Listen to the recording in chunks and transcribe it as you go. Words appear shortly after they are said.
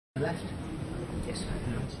the left. Yes.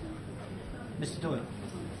 Mr. Doyle.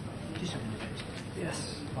 Just having a bit.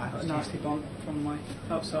 Yes. Right, A nasty bump from my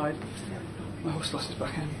outside. My horse lost his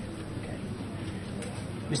back end. Okay.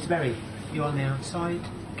 Mr. Berry, you're on the outside.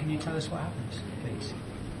 Can you tell us what happens, please?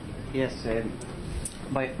 Yes,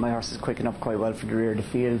 my horse is quicking up quite well for the rear of the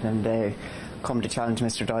field, and come to challenge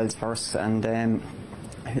Mr. Doyle's horse, and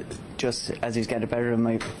just as he's getting better,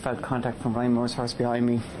 I felt contact from Ryan Moore's horse behind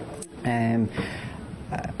me.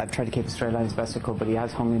 I've tried to keep a straight line as best I could, but he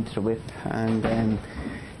has hung into the whip, and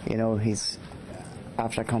you know, he's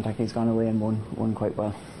after that contact he's gone away and won quite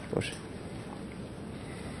well. But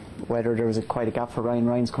whether there was quite a gap for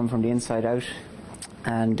Ryan's come from the inside out,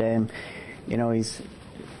 and you know,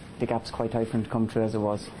 the gap's quite tight for him to come through as it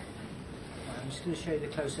was. I'm just going to show you the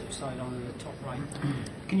close-up side on the top right.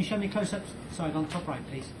 Can you show me close-up side on the top right,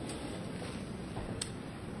 please?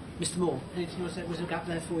 Mr. Moore, anything else? Was there a gap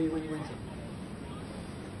there for you when you went in?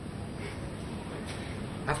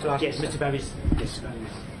 Yes, Mr. Berry's. Yes,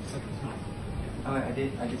 Oh, I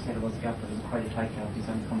did say there was a gap, but it was quite a tight gap. He's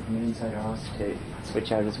only come from the inside our horse to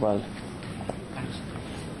switch out as well. Thanks.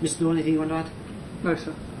 Mr. Moore, anything you want to add? No,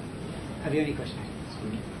 sir. Have you any questions?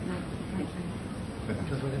 No, thank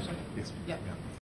you. Yes. Yeah.